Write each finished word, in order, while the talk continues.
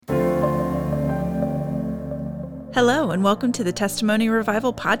Hello, and welcome to the Testimony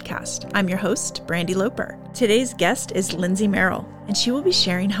Revival podcast. I'm your host, Brandy Loper. Today's guest is Lindsay Merrill, and she will be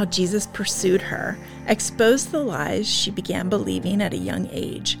sharing how Jesus pursued her, exposed the lies she began believing at a young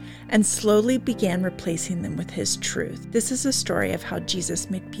age, and slowly began replacing them with his truth. This is a story of how Jesus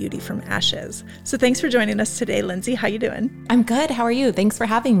made beauty from ashes. So thanks for joining us today, Lindsay. How you doing? I'm good. How are you? Thanks for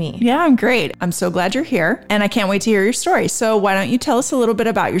having me. Yeah, I'm great. I'm so glad you're here, and I can't wait to hear your story. So why don't you tell us a little bit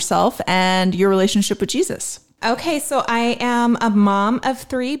about yourself and your relationship with Jesus? Okay, so I am a mom of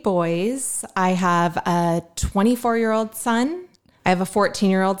 3 boys. I have a 24-year-old son, I have a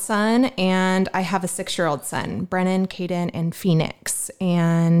 14-year-old son, and I have a 6-year-old son, Brennan, Caden, and Phoenix.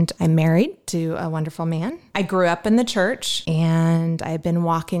 And I'm married to a wonderful man. I grew up in the church, and I've been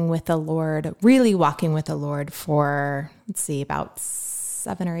walking with the Lord, really walking with the Lord for, about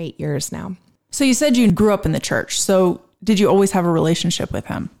 7 or 8 years now. So you said you grew up in the church. So did you always have a relationship with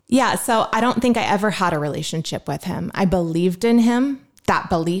him? Yeah, so I don't think I ever had a relationship with him. I believed in him. That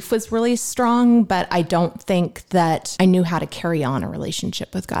belief was really strong, but I don't think that I knew how to carry on a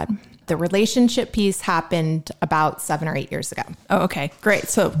relationship with God. The relationship piece happened about 7 or 8 years ago. Oh, okay. Great.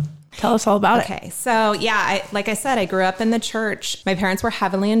 So tell us all about it. Okay. So yeah, like I said, I grew up in the church. My parents were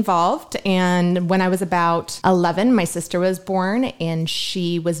heavily involved. And when I was about 11, my sister was born and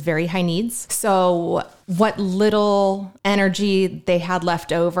she was very high needs. So what little energy they had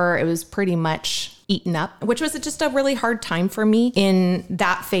left over, it was pretty much eaten up, which was just a really hard time for me in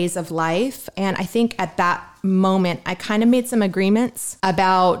that phase of life. And I think at that moment, I kind of made some agreements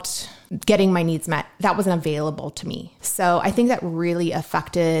about getting my needs met. That wasn't available to me. So I think that really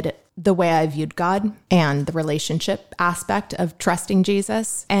affected the way I viewed God and the relationship aspect of trusting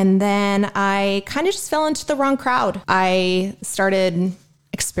Jesus. And then I kind of just fell into the wrong crowd. I started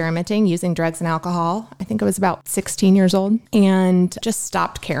experimenting using drugs and alcohol. I think I was about 16 years old and just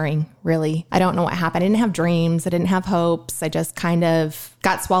stopped caring, really. I don't know what happened. I didn't have dreams. I didn't have hopes. I just kind of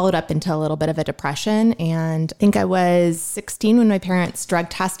got swallowed up into a little bit of a depression. And I think I was 16 when my parents drug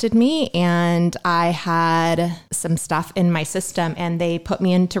tested me and I had some stuff in my system and they put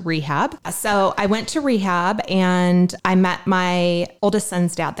me into rehab. So I went to rehab and I met my oldest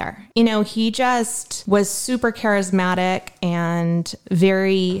son's dad there. You know, he just was super charismatic and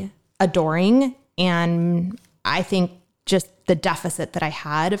very adoring. And I think just the deficit that I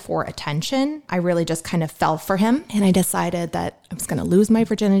had for attention, I really just kind of fell for him. And I decided that I was going to lose my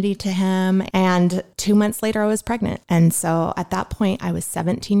virginity to him. And 2 months later, I was pregnant. And so at that point, I was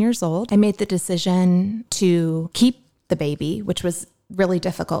 17 years old. I made the decision to keep the baby, which was really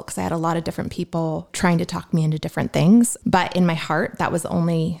difficult because I had a lot of different people trying to talk me into different things. But in my heart, that was the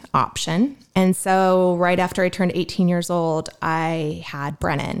only option. And so right after I turned 18 years old, I had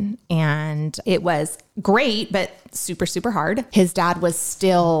Brennan and it was great, but super, super hard. His dad was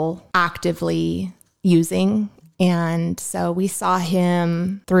still actively using. And so we saw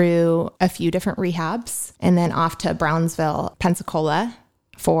him through a few different rehabs and then off to Brownsville, Pensacola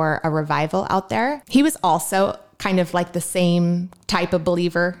for a revival out there. He was also kind of like the same type of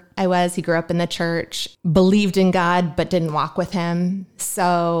believer I was. He grew up in the church, believed in God, but didn't walk with him.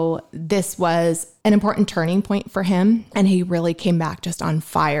 So this was an important turning point for him. And he really came back just on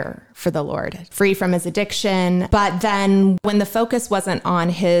fire for the Lord, free from his addiction. But then when the focus wasn't on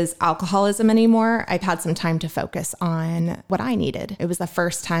his alcoholism anymore, I've had some time to focus on what I needed. It was the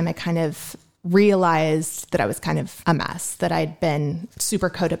first time I kind of realized that I was kind of a mess, that I'd been super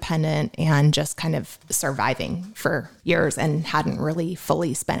codependent and just kind of surviving for years and hadn't really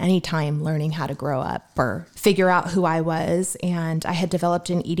fully spent any time learning how to grow up or figure out who I was. And I had developed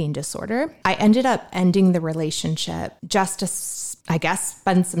an eating disorder. I ended up ending the relationship just to, I guess,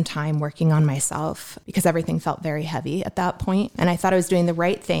 spend some time working on myself because everything felt very heavy at that point. And I thought I was doing the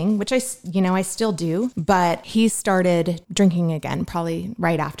right thing, which I still do. But he started drinking again, probably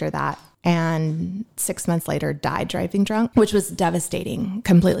right after that. And 6 months later died driving drunk, which was devastating,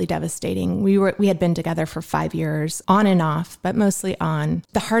 completely devastating. We had been together for 5 years, on and off, but mostly on.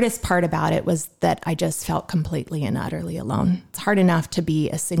 The hardest part about it was that I just felt completely and utterly alone. It's hard enough to be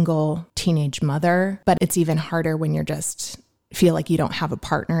a single teenage mother, but it's even harder when you're just feel like you don't have a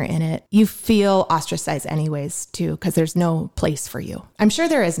partner in it. You feel ostracized anyways too, because there's no place for you. I'm sure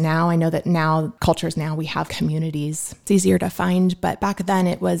there is now. I know that now, cultures now, we have communities. It's easier to find, but back then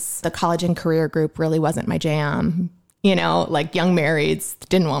it was the college and career group really wasn't my jam. You know, like young marrieds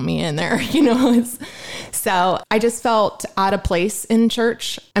didn't want me in there, So I just felt out of place in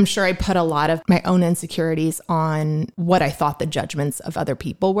church. I'm sure I put a lot of my own insecurities on what I thought the judgments of other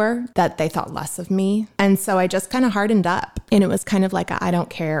people were, that they thought less of me. And so I just kind of hardened up. And it was kind of like a, I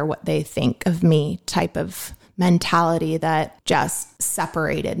don't care what they think of me type of mentality that just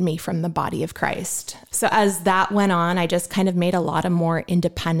separated me from the body of Christ. So as that went on, I just kind of made a lot of more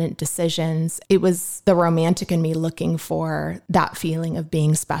independent decisions. It was the romantic in me looking for that feeling of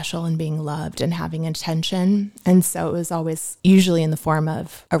being special and being loved and having attention. And so it was always usually in the form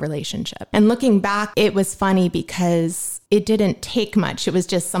of a relationship. And looking back, it was funny because it didn't take much. It was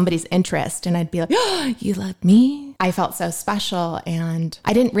just somebody's interest. And I'd be like, oh, you love me? I felt so special. And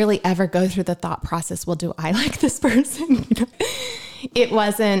I didn't really ever go through the thought process, well, do I like this person? It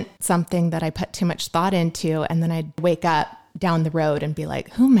wasn't something that I put too much thought into. And then I'd wake up down the road and be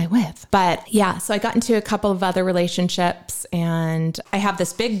like, who am I with? But yeah, so I got into a couple of other relationships and I have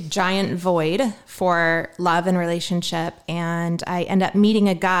this big giant void for love and relationship. And I end up meeting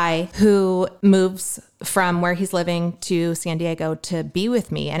a guy who moves from where he's living to San Diego to be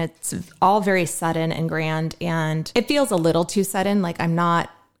with me. And it's all very sudden and grand. And it feels a little too sudden. Like I'm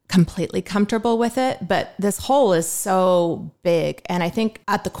not completely comfortable with it, but this hole is so big. And I think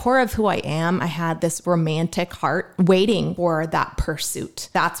at the core of who I am, I had this romantic heart waiting for that pursuit.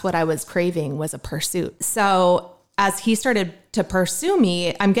 That's what I was craving, was a pursuit. So as he started to pursue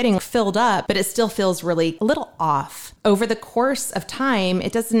me, I'm getting filled up, but it still feels really a little off. Over the course of time,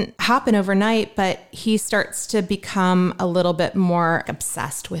 it doesn't happen overnight, but he starts to become a little bit more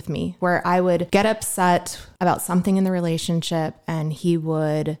obsessed with me, where I would get upset about something in the relationship and he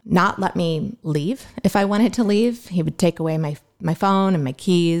would not let me leave. If I wanted to leave, he would take away my phone and my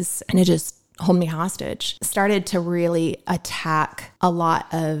keys, and it just hold me hostage. Started to really attack a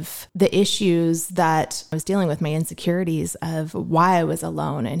lot of the issues that I was dealing with, my insecurities of why I was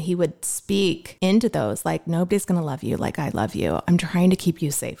alone. And he would speak into those like, nobody's going to love you like I love you. I'm trying to keep you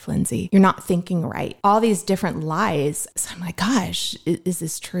safe, Lindsay. You're not thinking right. All these different lies. So I'm like, gosh, is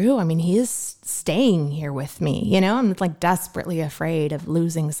this true? I mean, he is staying here with me. You know, I'm like desperately afraid of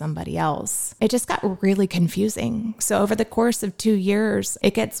losing somebody else. It just got really confusing. So over the course of 2 years,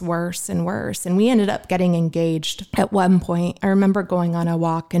 it gets worse and worse. And we ended up getting engaged at one point. I remember going on a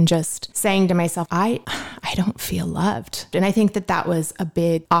walk and just saying to myself, I don't feel loved. And I think that was a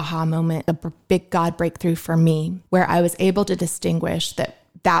big aha moment, a big God breakthrough for me, where I was able to distinguish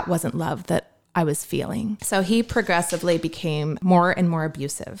that wasn't love that I was feeling. So he progressively became more and more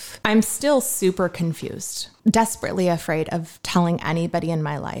abusive. I'm still super confused, desperately afraid of telling anybody in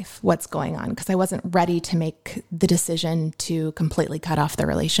my life what's going on, because I wasn't ready to make the decision to completely cut off the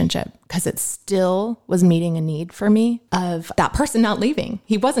relationship, because it still was meeting a need for me of that person not leaving.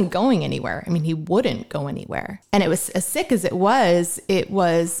 He wasn't going anywhere. I mean, he wouldn't go anywhere. And it was as sick as it was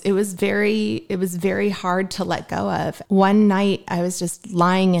very hard to let go of. One night I was just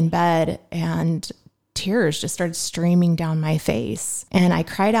lying in bed and tears just started streaming down my face. And I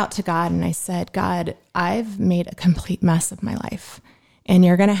cried out to God and I said, God, I've made a complete mess of my life. And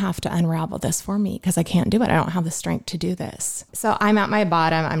you're going to have to unravel this for me, because I can't do it. I don't have the strength to do this. So I'm at my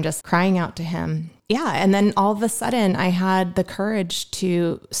bottom. I'm just crying out to him. Yeah. And then all of a sudden I had the courage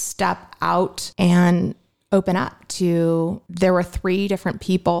to step out and open up to, there were 3 different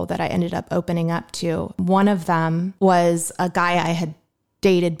people that I ended up opening up to. One of them was a guy I had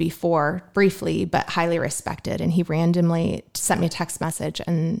dated before briefly, but highly respected. And he randomly sent me a text message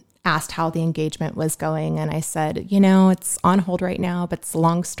and asked how the engagement was going. And I said, it's on hold right now, but it's a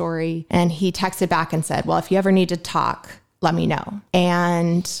long story. And he texted back and said, well, if you ever need to talk, let me know.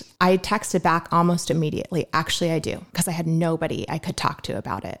 And I texted back almost immediately. Actually, I do, because I had nobody I could talk to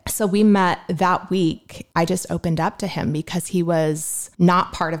about it. So we met that week. I just opened up to him because he was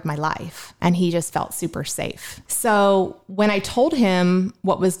not part of my life and he just felt super safe. So when I told him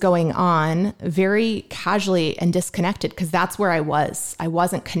what was going on, very casually and disconnected, because that's where I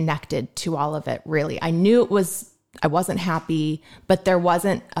wasn't connected to all of it, really. I knew I wasn't happy, but there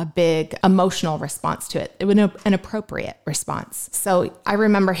wasn't a big emotional response to it. It was an appropriate response. So I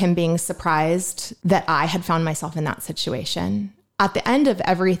remember him being surprised that I had found myself in that situation. At the end of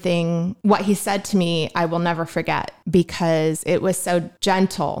everything, what he said to me, I will never forget, because it was so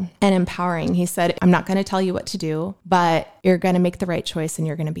gentle and empowering. He said, I'm not going to tell you what to do, but you're going to make the right choice and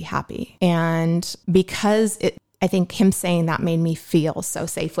you're going to be happy. And because I think him saying that made me feel so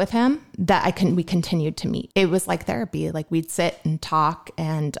safe with him that we continued to meet. It was like therapy. Like we'd sit and talk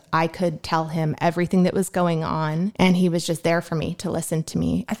and I could tell him everything that was going on. And he was just there for me to listen to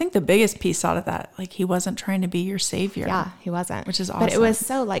me. I think the biggest piece out of that, like he wasn't trying to be your savior. Yeah, he wasn't. Which is awesome. But it was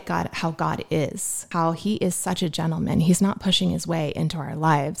so like God, how God is, how he is such a gentleman. He's not pushing his way into our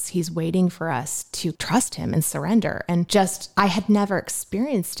lives. He's waiting for us to trust him and surrender. And I had never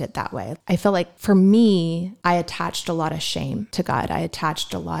experienced it that way. I feel like for me, I attached a lot of shame to God. I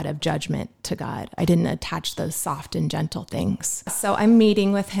attached a lot of judgment judgment to God. I didn't attach those soft and gentle things. So I'm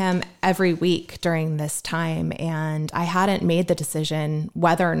meeting with him every week during this time, and I hadn't made the decision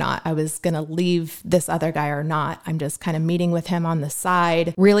whether or not I was going to leave this other guy or not. I'm just kind of meeting with him on the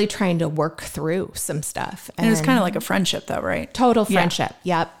side, really trying to work through some stuff. And it was kind of like a friendship though, right? Total friendship.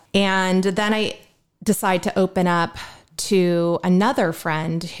 Yeah. Yep. And then I decide to open up to another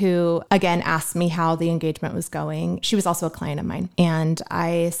friend who, again, asked me how the engagement was going. She was also a client of mine. And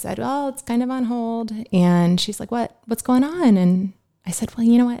I said, well, it's kind of on hold. And she's like, what's going on? And I said, well,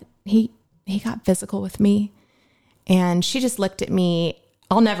 you know what? He got physical with me. And she just looked at me.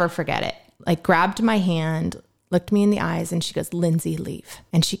 I'll never forget it. Like, grabbed my hand, looked me in the eyes, and she goes, Lindsay, leave.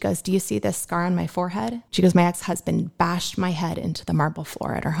 And she goes, do you see this scar on my forehead? She goes, my ex-husband bashed my head into the marble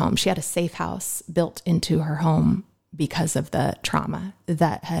floor at her home. She had a safe house built into her home because of the trauma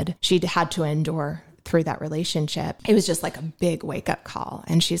that she'd had to endure through that relationship. It was just like a big wake up call.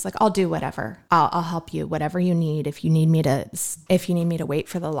 And she's like, I'll do whatever. I'll help you, whatever you need. If you need me to wait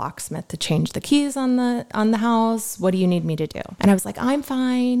for the locksmith to change the keys on the house, what do you need me to do? And I was like, I'm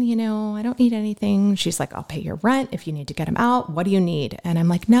fine. I don't need anything. She's like, I'll pay your rent if you need to get him out. What do you need? And I'm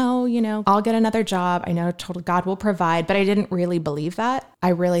like, no, I'll get another job. I know totally God will provide, but I didn't really believe that. I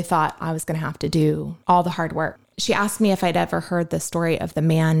really thought I was going to have to do all the hard work. She asked me if I'd ever heard the story of the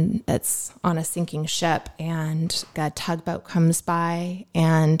man that's on a sinking ship, and a tugboat comes by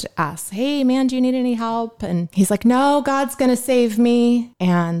and asks, hey man, do you need any help? And he's like, no, God's going to save me.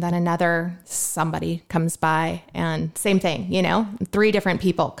 And then another somebody comes by and same thing, 3 different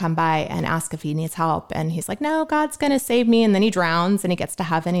people come by and ask if he needs help. And he's like, no, God's going to save me. And then he drowns and he gets to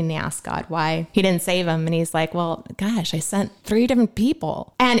heaven and he asks God why he didn't save him. And he's like, well, gosh, I sent 3 different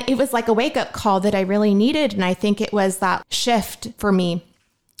people. And it was like a wake up call that I really needed. And I think it was that shift for me,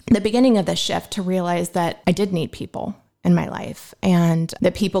 the beginning of the shift, to realize that I did need people in my life and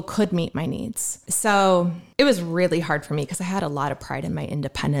that people could meet my needs. So it was really hard for me because I had a lot of pride in my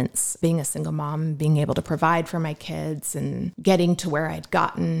independence, being a single mom, being able to provide for my kids and getting to where I'd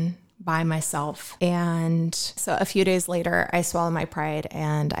gotten by myself. And so a few days later, I swallow my pride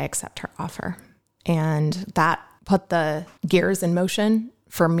and I accept her offer. And that put the gears in motion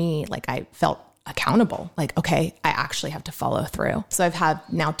for me. Like, I felt accountable. Like, okay, I actually have to follow through. So I've had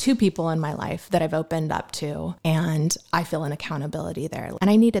now 2 people in my life that I've opened up to, and I feel an accountability there. And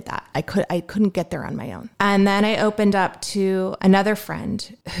I needed that. I couldn't get there on my own. And then I opened up to another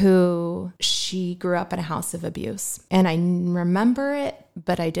friend who, she grew up in a house of abuse. And I remember it,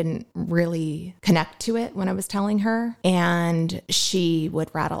 but I didn't really connect to it when I was telling her. And she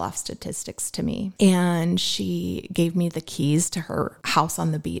would rattle off statistics to me. And she gave me the keys to her house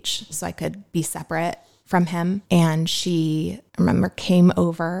on the beach so I could be separate from him. And she, I remember, came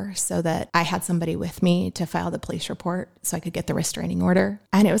over so that I had somebody with me to file the police report so I could get the restraining order.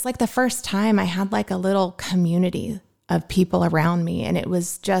 And it was like the first time I had like a little community of people around me. And it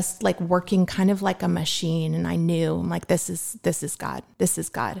was just like working kind of like a machine. And I knew, I'm like, this is God. This is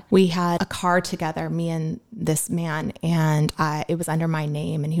God. We had a car together, me and this man, and it was under my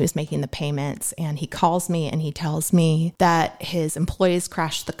name, and he was making the payments. And he calls me and he tells me that his employees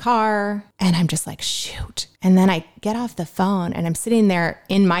crashed the car. And I'm just like, shoot. And then I get off the phone and I'm sitting there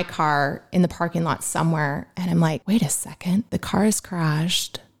in my car in the parking lot somewhere. And I'm like, wait a second, the car is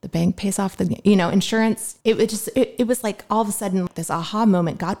crashed. The bank pays off the, insurance. It was like all of a sudden this aha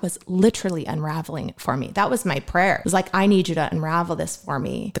moment. God was literally unraveling it for me. That was my prayer. It was like, I need you to unravel this for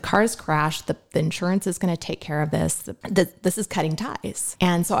me. The car's crashed. The insurance is going to take care of this. This is cutting ties.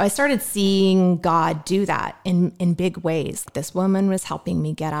 And so I started seeing God do that in big ways. This woman was helping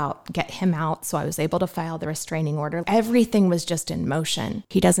me get him out. So I was able to file the restraining order. Everything was just in motion.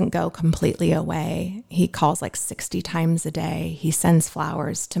 He doesn't go completely away. He calls like 60 times a day. He sends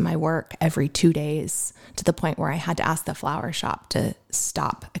flowers to my work every 2 days, to the point where I had to ask the flower shop to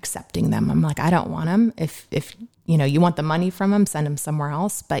stop accepting them. I'm like, I don't want them. If you want the money from them, send them somewhere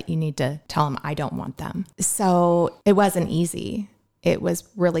else, but you need to tell them I don't want them. So it wasn't easy. It was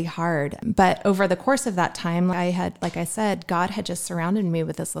really hard. But over the course of that time, like I said, God had just surrounded me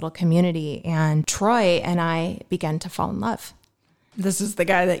with this little community, and Troy and I began to fall in love. This is the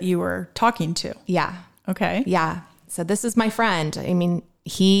guy that you were talking to. Yeah. Okay. Yeah. So this is my friend. I mean,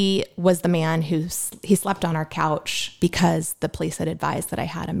 he was the man he slept on our couch because the police had advised that I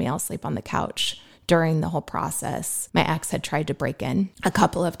had a male sleep on the couch during the whole process. My ex had tried to break in a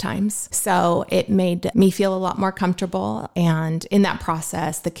couple of times. So it made me feel a lot more comfortable. And in that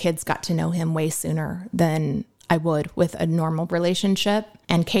process, the kids got to know him way sooner than I would with a normal relationship.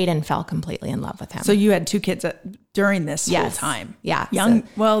 And Caden fell completely in love with him. So you had 2 kids during this whole time? Yeah. Young?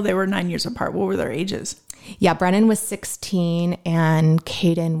 Well, they were 9 years apart. What were their ages? Yeah, Brennan was 16 and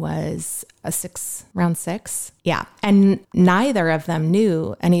Caden was around 6. Yeah. And neither of them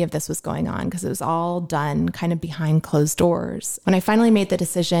knew any of this was going on because it was all done kind of behind closed doors. When I finally made the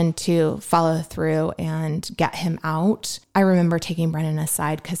decision to follow through and get him out, I remember taking Brennan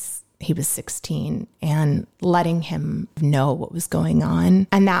aside because he was 16 and letting him know what was going on.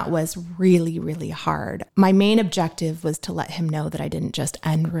 And that was really, really hard. My main objective was to let him know that I didn't just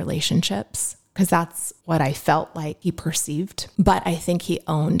end relationships, because that's what I felt like he perceived. But I think he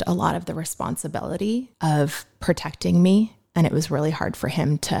owned a lot of the responsibility of protecting me. And it was really hard for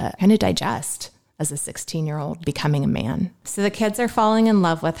him to kind of digest as a 16-year-old becoming a man. So the kids are falling in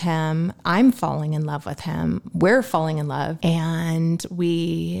love with him. I'm falling in love with him. We're falling in love. And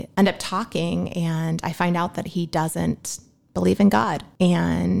we end up talking, and I find out that he doesn't believe in God.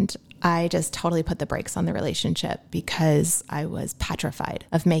 And I just totally put the brakes on the relationship because I was petrified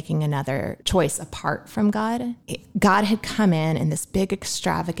of making another choice apart from God. God had come in this big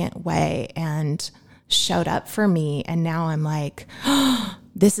extravagant way and showed up for me. And now I'm like, oh,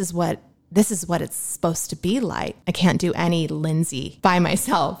 this is what it's supposed to be like. I can't do any Lindsay by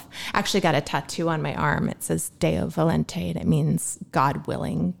myself. Actually got a tattoo on my arm. It says Deo Volente. And it means God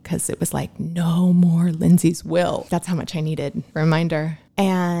willing, because it was like, no more Lindsay's will. That's how much I needed a reminder.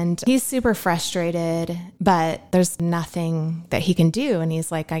 And he's super frustrated, but there's nothing that he can do. And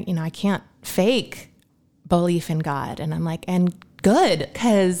he's like, I can't fake belief in God. And I'm like, and good,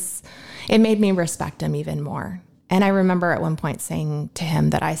 because it made me respect him even more. And I remember at one point saying to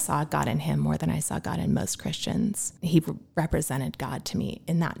him that I saw God in him more than I saw God in most Christians. He represented God to me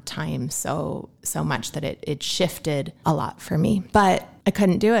in that time so much that it shifted a lot for me. But I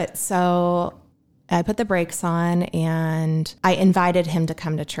couldn't do it. So I put the brakes on and I invited him to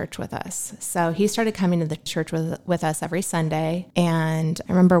come to church with us. So he started coming to the church with us every Sunday. And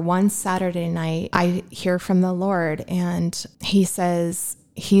I remember one Saturday night, I hear from the Lord and he says,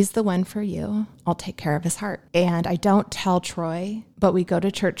 he's the one for you. I'll take care of his heart. And I don't tell Troy, but we go to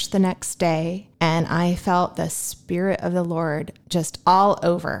church the next day and I felt the Spirit of the Lord just all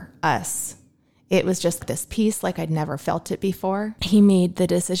over us. It was just this peace like I'd never felt it before. He made the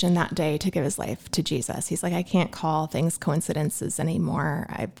decision that day to give his life to Jesus. He's like, I can't call things coincidences anymore.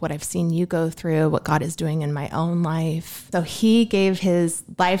 What I've seen you go through, what God is doing in my own life. So he gave his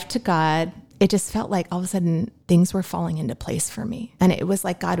life to God. It just felt like all of a sudden things were falling into place for me. And it was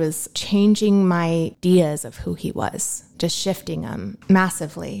like God was changing my ideas of who he was, just shifting them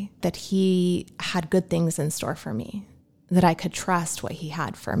massively, that he had good things in store for me, that I could trust what he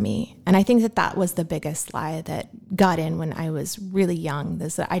had for me. And I think that was the biggest lie that got in when I was really young,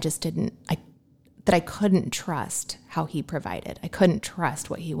 is that I couldn't trust how he provided. I couldn't trust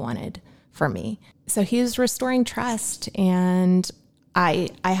what he wanted for me. So he was restoring trust, and I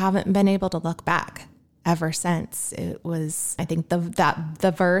haven't been able to look back ever since. It was, I think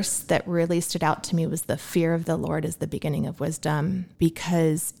the verse that really stood out to me was the fear of the Lord is the beginning of wisdom,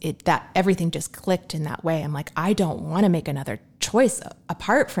 because that everything just clicked in that way. I'm like, I don't want to make another choice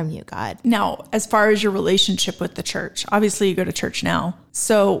apart from you, God. Now, as far as your relationship with the church, obviously you go to church now.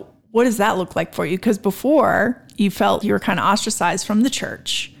 So what does that look like for you? Because before you felt you were kind of ostracized from the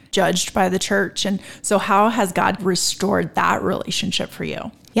church, judged by the church. And so how has God restored that relationship for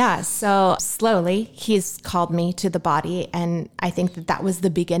you? Yeah, so slowly he's called me to the body. And I think that was the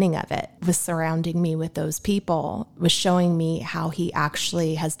beginning of it, was surrounding me with those people, was showing me how he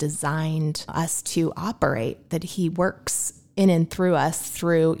actually has designed us to operate, that he works in and through us,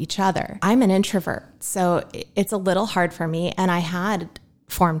 through each other. I'm an introvert, so it's a little hard for me. And I had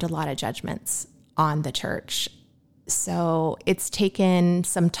formed a lot of judgments on the church. So it's taken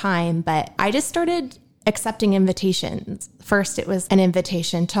some time, but I just started accepting invitations. First, it was an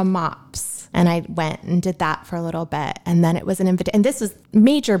invitation to MOPS, and I went and did that for a little bit. And then it was an invitation, and this was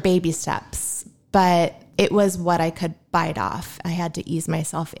major baby steps, but it was what I could bite off. I had to ease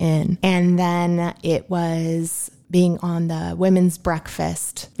myself in. And then it was being on the women's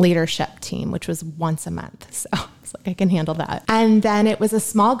breakfast leadership team, which was once a month. So it's like, I can handle that. And then it was a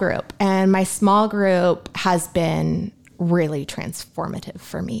small group, and my small group has been really transformative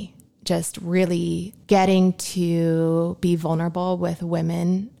for me. Just really getting to be vulnerable with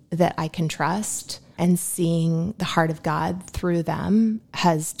women that I can trust, and seeing the heart of God through them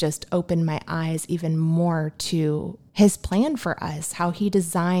has just opened my eyes even more to his plan for us, how he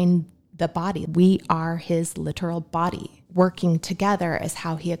designed the body. We are his literal body. Working together is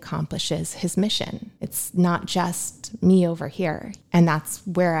how he accomplishes his mission. It's not just me over here. And that's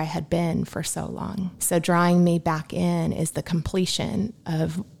where I had been for so long. So drawing me back in is the completion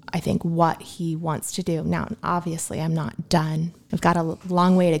of, I think, what he wants to do. Now, obviously, I'm not done. I've got a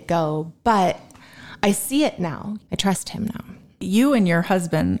long way to go, but I see it now. I trust him now. You and your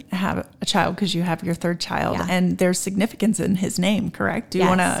husband have a child because you have your third child, and there's significance in his name, correct? Do you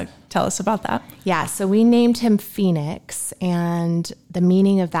want to tell us about that? Yeah, so we named him Phoenix, and the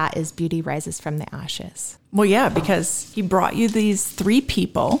meaning of that is beauty rises from the ashes. Well, yeah, because he brought you these 3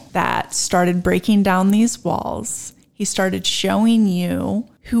 people that started breaking down these walls. He started showing you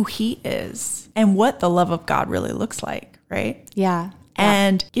who he is and what the love of God really looks like, right? Yeah.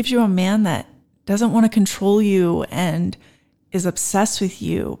 And gives you a man that doesn't want to control you and is obsessed with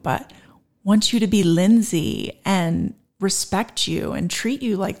you, but wants you to be Lindsay and respect you and treat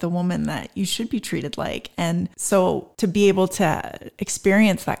you like the woman that you should be treated like. And so to be able to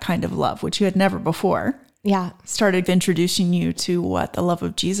experience that kind of love, which you had never before, started introducing you to what the love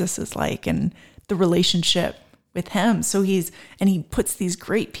of Jesus is like and the relationship with him. So he puts these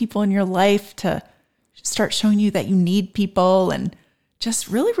great people in your life to start showing you that you need people and just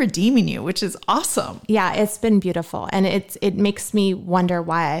really redeeming you, which is awesome. Yeah, it's been beautiful. And it makes me wonder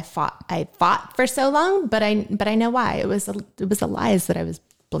why I fought for so long, but I know why. It was the lies that I was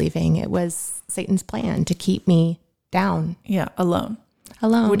believing. It was Satan's plan to keep me down. Yeah, alone.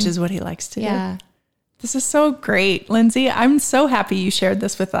 Which is what he likes to do. This is so great, Lindsay. I'm so happy you shared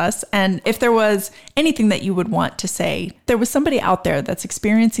this with us. And if there was anything that you would want to say, there was somebody out there that's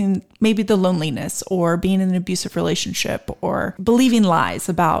experiencing maybe the loneliness or being in an abusive relationship or believing lies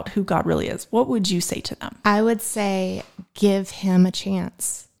about who God really is, what would you say to them? I would say, give him a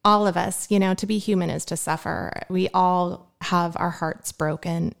chance. All of us, to be human is to suffer. We all have our hearts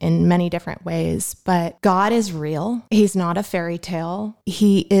broken in many different ways, but God is real. He's not a fairy tale.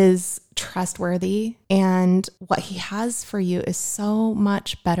 He is trustworthy, and what he has for you is so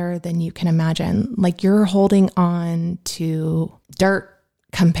much better than you can imagine. Like, you're holding on to dirt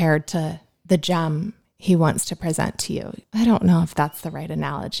compared to the gem he wants to present to you. I don't know if that's the right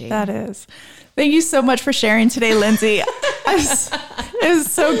analogy. That is. Thank you so much for sharing today, Lindsay. It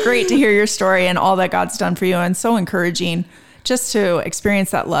was so great to hear your story and all that God's done for you, and so encouraging just to experience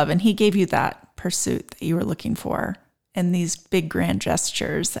that love. And he gave you that pursuit that you were looking for and these big grand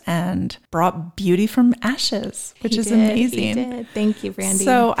gestures and brought beauty from ashes, which is amazing. He did. Thank you, Brandy.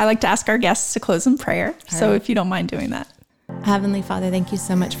 So I like to ask our guests to close in prayer. So if you don't mind doing that. Heavenly Father, thank you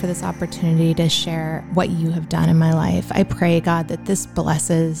so much for this opportunity to share what you have done in my life. I pray, God, that this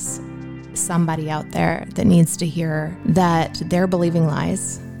blesses somebody out there that needs to hear that they're believing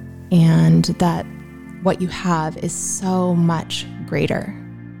lies and that what you have is so much greater.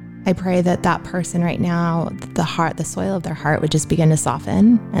 I pray that that person right now, the soil of their heart would just begin to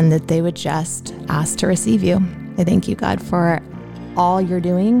soften and that they would just ask to receive you. I thank you, God, for all you're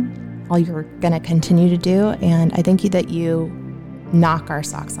doing, all you're going to continue to do. And I thank you that you knock our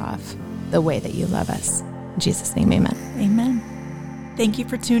socks off the way that you love us. In Jesus' name, amen. Amen. Thank you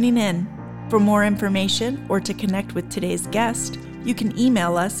for tuning in. For more information or to connect with today's guest, you can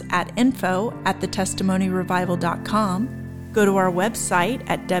email us at info@thetestimonyrevival.com. Go to our website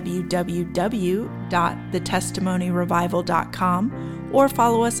at www.thetestimonyrevival.com or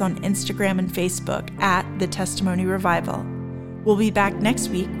follow us on Instagram and Facebook at The Testimony Revival. We'll be back next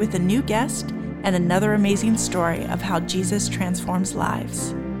week with a new guest and another amazing story of how Jesus transforms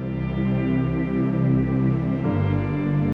lives.